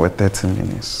just 1 hour 30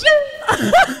 minutes.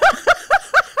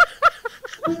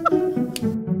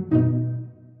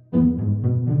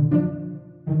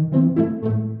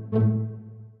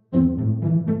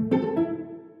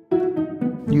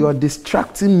 You are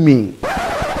distracting me.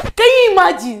 Can you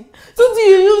imagine? Something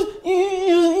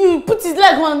you put his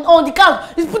leg on the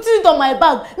couch, he's putting it on my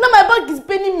back. Now my back is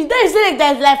paining me. That is leg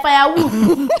that is like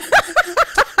firewood.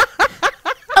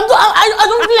 I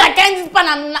don't feel like carrying this pan.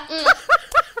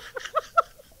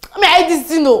 I hate this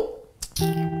thing though.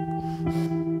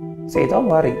 Say, don't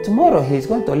worry. Tomorrow he's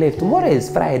going to leave. Tomorrow is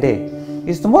Friday.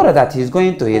 It's tomorrow that he's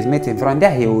going to his meeting. From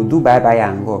there he will do bye-bye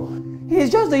and go. He's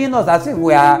just doing us as if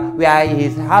we are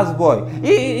his houseboy.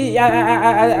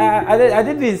 I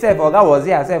didn't even say Oga was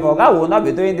here. I said Oga will not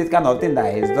be doing this kind of thing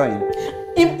that he's doing.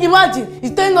 Imagine,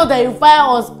 he's telling us that he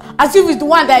fire us as if he's the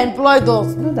one that employed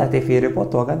us. You know that if he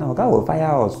report to Oga, now Oga will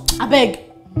fire us. I beg.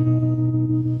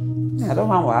 I don't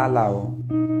want wahala.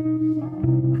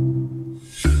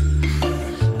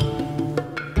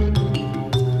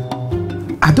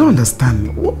 I don't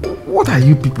understand. What are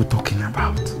you people talking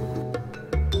about?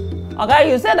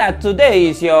 Okay, you said that today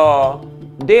is your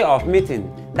day of meeting.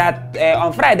 That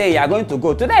on Friday you are going to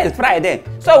go. Today is Friday.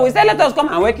 So we said let us come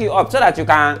and wake you up so that you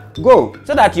can go.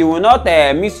 So that you will not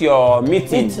miss your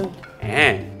meeting.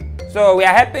 So we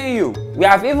are helping you. We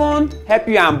have even helped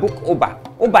you and book Uber.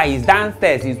 Uber is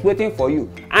downstairs, he's waiting for you.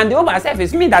 And the Uber self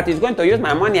is me that is going to use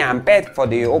my money and pay for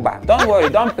the Uber. Don't worry,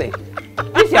 don't pay.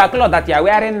 This your cloth that you are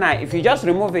wearing now, if you just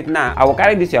remove it now, I will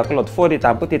carry this your cloth, fold it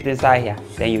and put it inside here.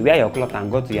 Then you wear your cloth and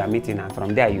go to your meeting and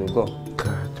from there you go.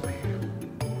 God, man.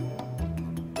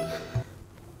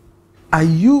 Are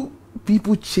you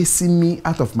people chasing me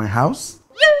out of my house?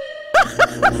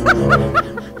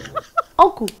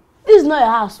 Uncle, this is not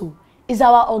your house. It's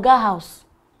our Oga house.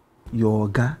 Your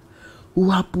Oga, who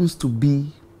happens to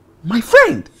be my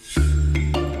friend.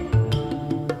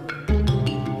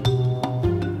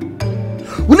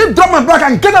 Will you drop my bag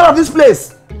and get out of this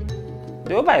place?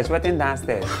 The Uber is waiting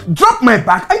downstairs. Drop my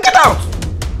bag and get out!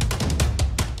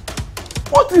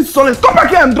 What is solace? Come back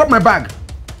here and drop my bag.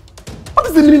 What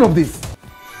is the meaning of this?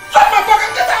 Drop my bag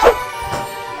and get out!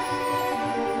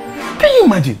 Can you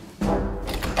imagine?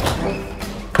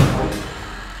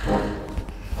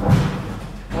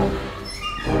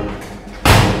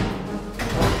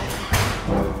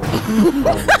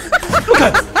 Look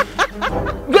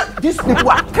at these people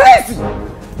are crazy.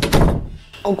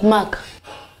 Uncle Mark,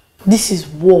 this is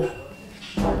war.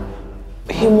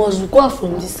 He must go out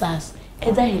from this house,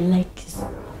 either he likes it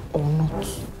or not.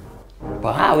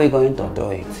 But how are we going to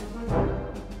do it?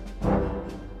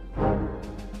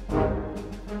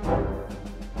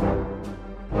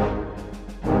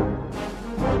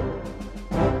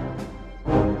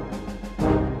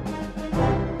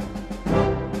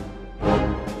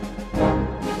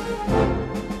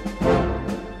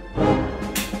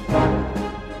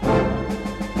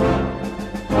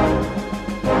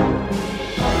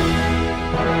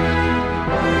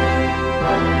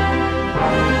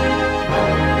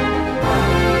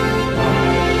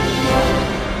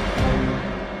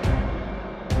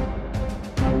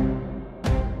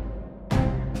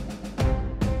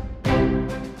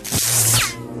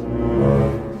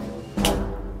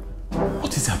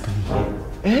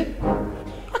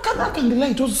 can the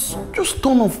light just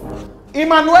turn off?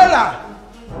 Emanuella!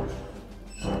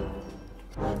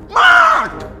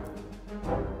 Mark!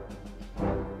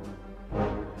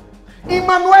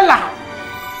 Emanuella!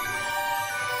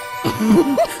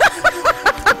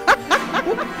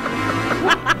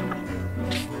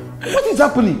 What is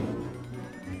happening?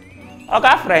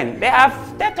 Okay, friend, they have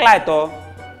take light, oh.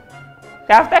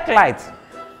 They have take light.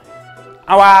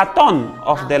 Our turn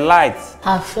of the lights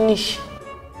have finished.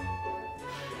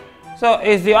 So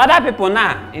it's the other people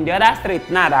now in the other street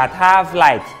now that have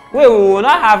light. We will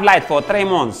not have light for 3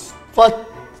 months. For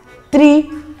 3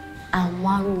 and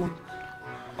 1 month.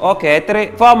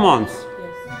 Okay, 4 months. Yes.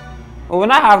 We will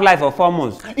not have light for 4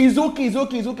 months. It's okay.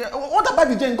 What about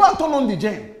the gen? Go and turn on the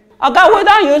gen. Okay, we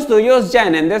don't used to use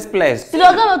gen in this place. See,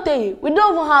 I'm gonna tell you, we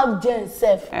don't even have gen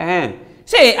safe.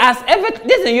 See,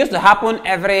 this used to happen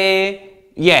every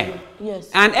year.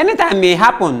 Yes. And anytime it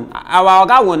happen, our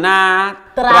Oga will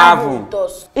not travel.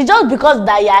 It's just because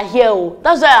that you are here. Oh.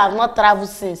 That's why I have not traveled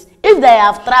since. If they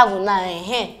have traveled now,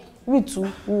 we too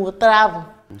will travel.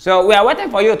 So we are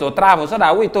waiting for you to travel so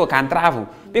that we too can travel.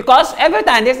 Because every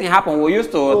time this thing happen, we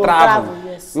used to travel.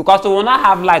 Yes. Because we will not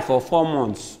have light for 4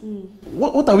 months.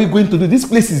 What are we going to do? This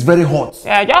place is very hot.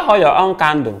 Yeah, just hold your own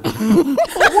candle.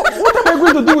 What am I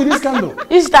going to do with this candle?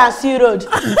 Eastern Sea Road.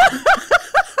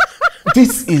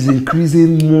 This is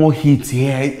increasing more heat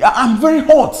here. I'm very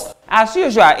hot. As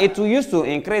usual, it used to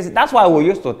increase. That's why we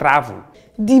used to travel.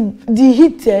 The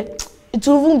heat, it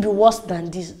will even be worse than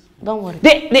this. Don't worry.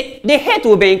 The heat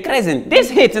will be increasing. This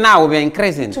heat now will be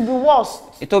increasing. It will be worse.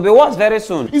 It will be worse very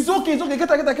soon. It's okay.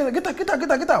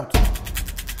 Get out.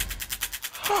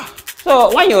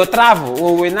 So when you travel,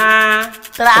 we will not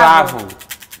travel.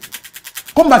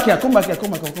 Come back here. Come back.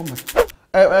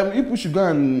 You should go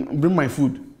and bring my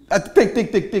food. Take.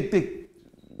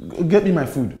 Get me my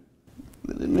food.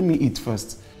 Let me eat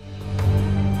first.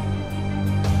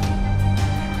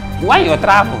 When you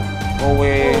travel, we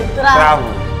will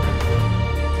travel.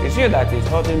 It's you that is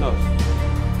hurting us.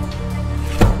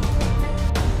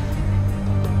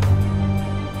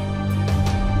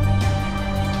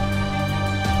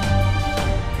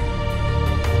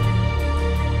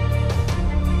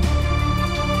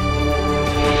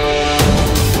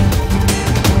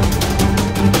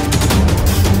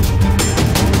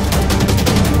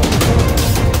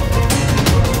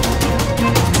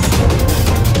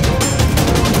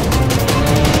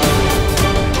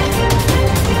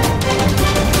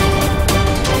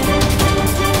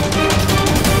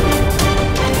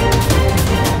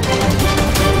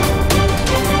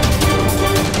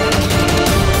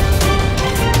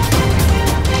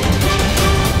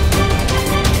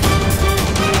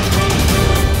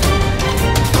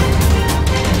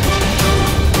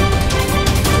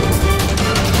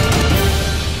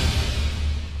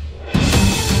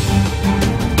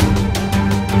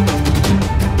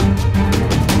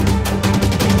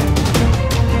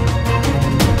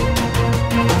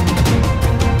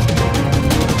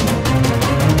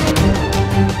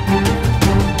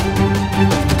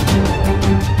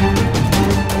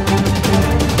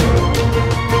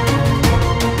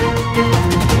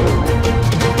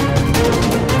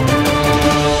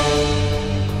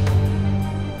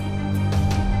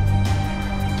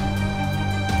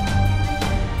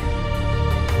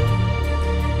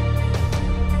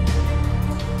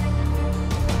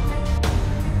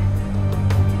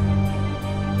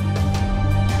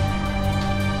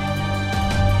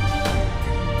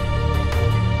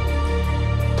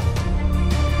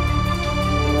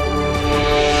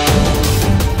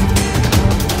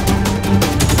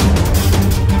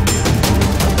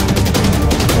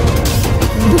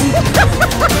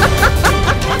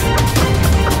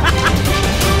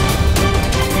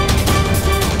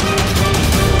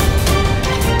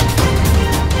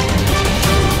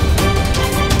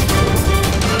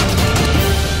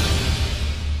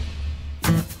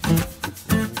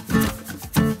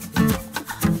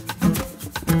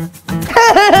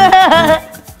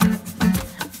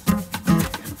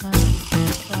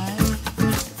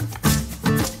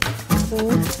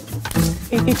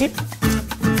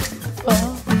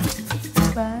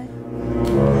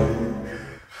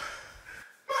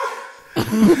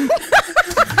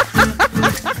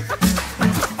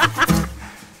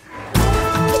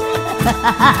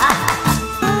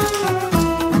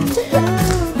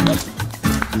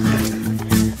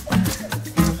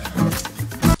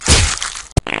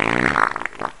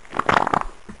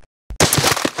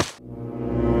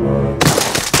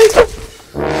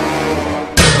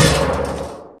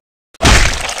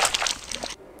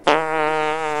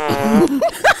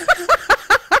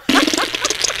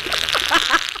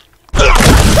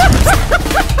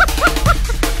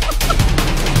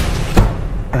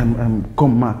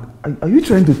 Come, Mark. Are you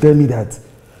trying to tell me that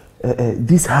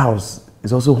this house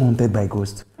is also haunted by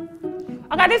ghosts?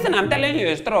 Okay, this thing I'm telling you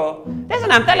is true. This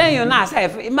thing I'm telling you now,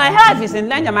 if my heart is in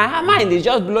danger, my mind is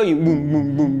just blowing boom,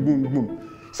 boom, boom, boom, boom.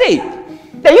 See,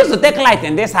 they used to take light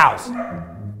in this house.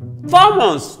 4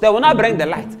 months, they will not bring the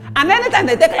light. And anytime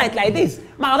they take light like this,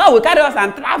 my God will carry us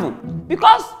and travel.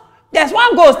 Because there's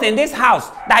one ghost in this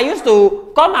house that used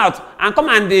to come out and come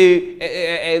and be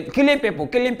killing people.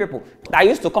 That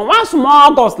used to come, one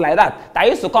small ghost like that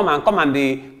used to come and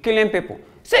be killing people.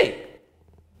 See,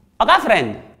 Oga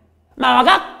friend, my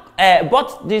Oga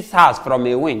bought this house from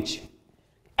a winch.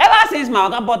 Ever since my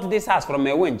Oga bought this house from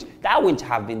a winch, that winch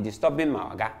have been disturbing my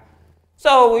Oga.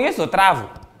 So we used to travel.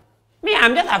 Me,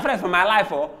 I'm just afraid for my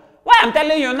life. Oh. Why I'm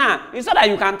telling you now is so that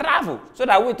you can travel, so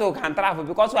that we too can travel,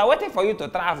 because we are waiting for you to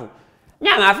travel. Me,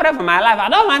 I'm afraid for my life. I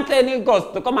don't want any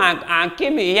ghost to come and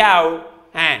kill me here.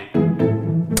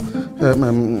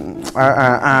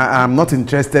 I'm not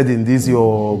interested in this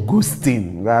your ghost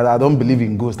thing. I don't believe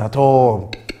in ghosts at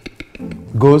all.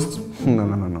 Ghost?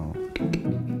 No.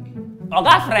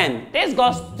 Oga friend, this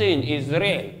ghost thing is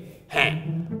real.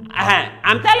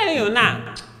 I'm telling you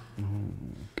now.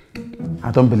 I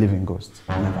don't believe in ghosts.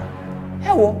 Never. Hey,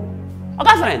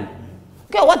 Oga friend.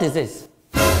 Okay, what is this?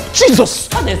 Jesus!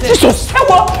 What is this? Jesus! Hey,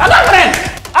 Oga friend!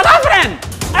 Oga friend!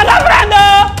 Oga friend!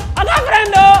 Oga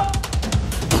friend!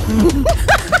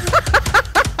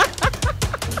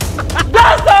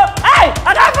 Ghost! Hey!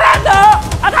 Oga friend!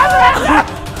 Oga friend!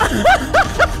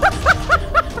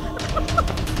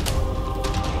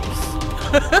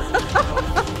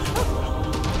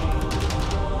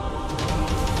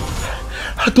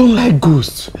 I don't like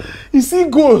ghosts. You see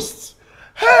ghosts?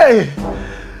 Hey!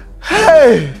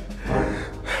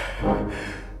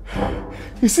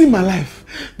 You see my life?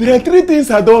 There are 3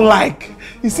 things I don't like.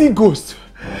 You see ghost.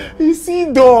 You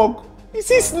see dog. You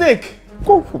see snake.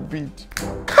 God forbid.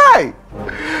 Kai!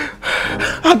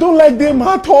 I don't like them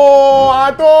at all.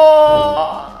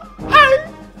 Hey!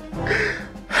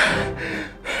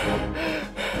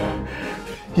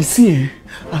 You see,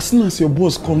 as soon as your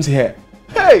boss comes here,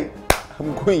 hey!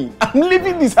 I'm going. I'm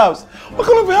leaving this house. What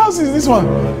kind of a house is this one?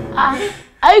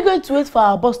 Are you going to wait for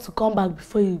our boss to come back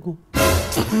before you go?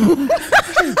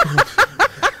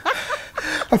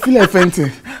 I feel like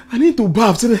fainting. I need to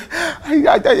bath.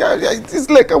 It's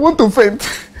like I want to faint.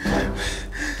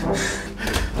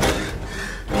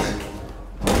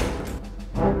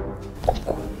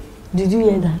 Did you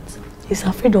hear that? He's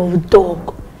afraid of a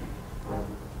dog.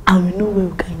 And we know where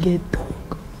we can get dog.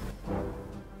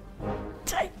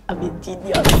 I'm a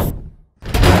genius.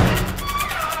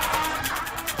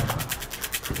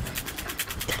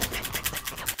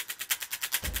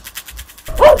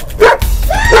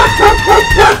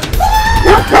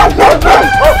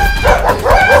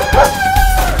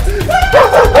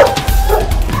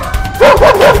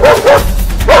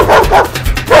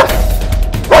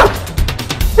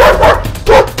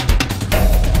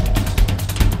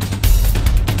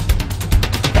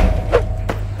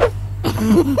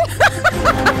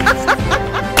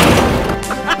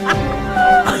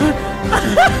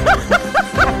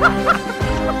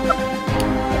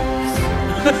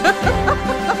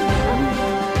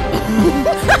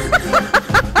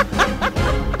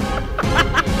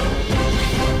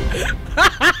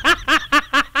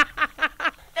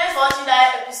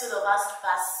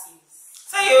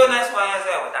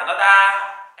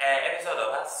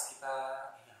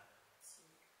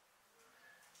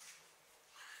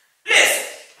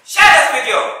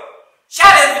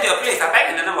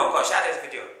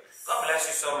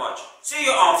 See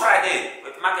you on Friday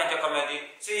with MarkAngelComedy.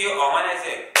 See you on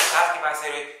Wednesday with Housekeeper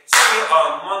Series. See you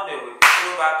on Monday with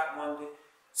Throwback Monday.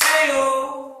 See you.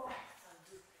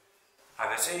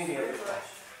 Have you seen you here?